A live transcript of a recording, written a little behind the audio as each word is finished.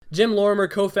Jim Lorimer,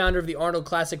 co-founder of the Arnold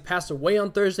Classic, passed away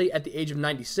on Thursday at the age of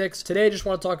 96. Today, I just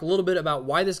want to talk a little bit about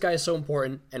why this guy is so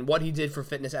important and what he did for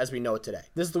fitness as we know it today.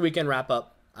 This is the Weekend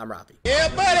Wrap-Up. I'm Rafi. Yeah,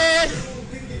 buddy.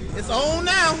 It's on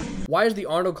now. Why is the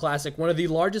Arnold Classic one of the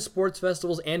largest sports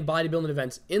festivals and bodybuilding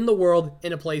events in the world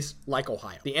in a place like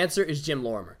Ohio? The answer is Jim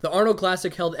Lorimer. The Arnold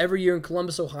Classic, held every year in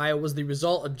Columbus, Ohio, was the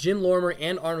result of Jim Lorimer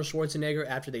and Arnold Schwarzenegger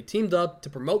after they teamed up to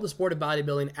promote the sport of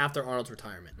bodybuilding after Arnold's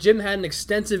retirement. Jim had an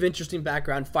extensive, interesting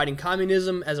background fighting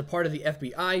communism as a part of the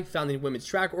FBI, founding women's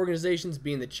track organizations,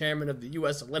 being the chairman of the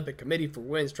U.S. Olympic Committee for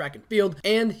women's track and field,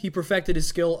 and he perfected his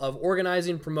skill of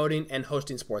organizing, promoting, and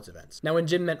hosting sports events. Now, when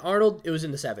Jim met Arnold, it was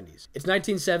in the 70s. It's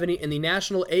 1970, and the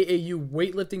National AAU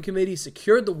Weightlifting Committee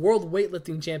secured the World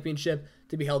Weightlifting Championship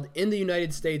to be held in the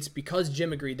United States because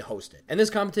Jim agreed to host it. And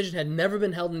this competition had never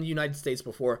been held in the United States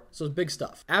before, so it's big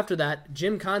stuff. After that,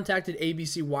 Jim contacted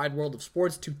ABC Wide World of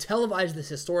Sports to televise this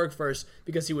historic first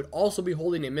because he would also be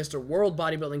holding a Mr. World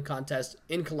bodybuilding contest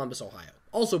in Columbus, Ohio.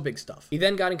 Also big stuff. He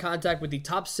then got in contact with the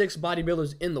top 6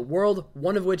 bodybuilders in the world,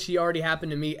 one of which he already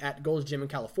happened to meet at Gold's Gym in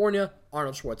California,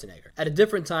 Arnold Schwarzenegger. At a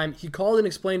different time, he called and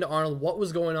explained to Arnold what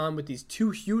was going on with these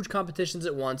 2 huge competitions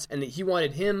at once and that he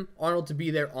wanted him, Arnold, to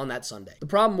be there on that Sunday. The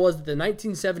problem was that the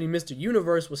 1970 Mr.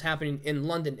 Universe was happening in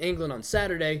London, England on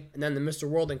Saturday, and then the Mr.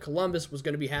 World in Columbus was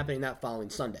going to be happening that following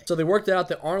Sunday. So they worked it out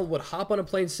that Arnold would hop on a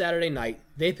plane Saturday night,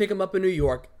 they pick him up in New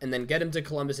York, and then get him to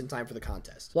Columbus in time for the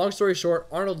contest. Long story short,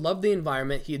 Arnold loved the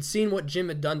environment. He had seen what Jim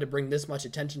had done to bring this much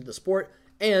attention to the sport,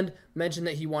 and mentioned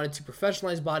that he wanted to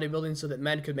professionalize bodybuilding so that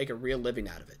men could make a real living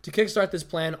out of it. To kickstart this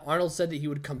plan, Arnold said that he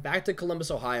would come back to Columbus,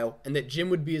 Ohio, and that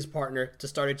Jim would be his partner to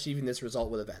start achieving this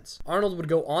result with events. Arnold would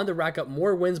go on to rack up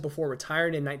more wins before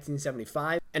retiring in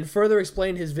 1975, and further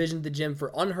explained his vision to Jim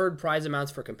for unheard prize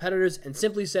amounts for competitors, and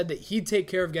simply said that he'd take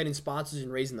care of getting sponsors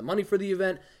and raising the money for the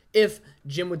event if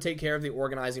Jim would take care of the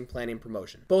organizing, planning, and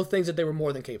promotion. Both things that they were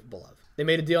more than capable of. They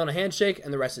made a deal on a handshake,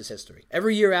 and the rest is history.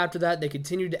 Every year after that, they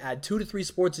continued to add 2 to 3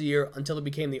 sports a year until it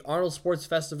became the Arnold Sports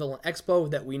Festival and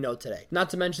Expo that we know today, not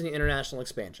to mention the international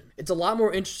expansion. It's a lot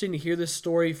more interesting to hear this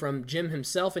story from Jim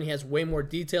himself, and he has way more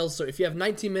details, so if you have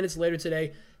 19 minutes later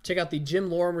today, check out the Jim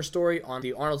Lorimer story on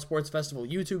the Arnold Sports Festival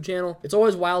YouTube channel. It's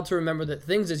always wild to remember that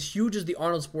things as huge as the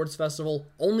Arnold Sports Festival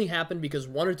only happen because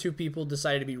 1 or 2 people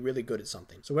decided to be really good at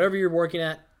something. So whatever you're working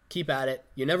at, keep at it.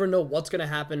 You never know what's going to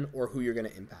happen or who you're going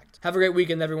to impact. Have a great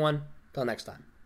weekend, everyone. Till next time.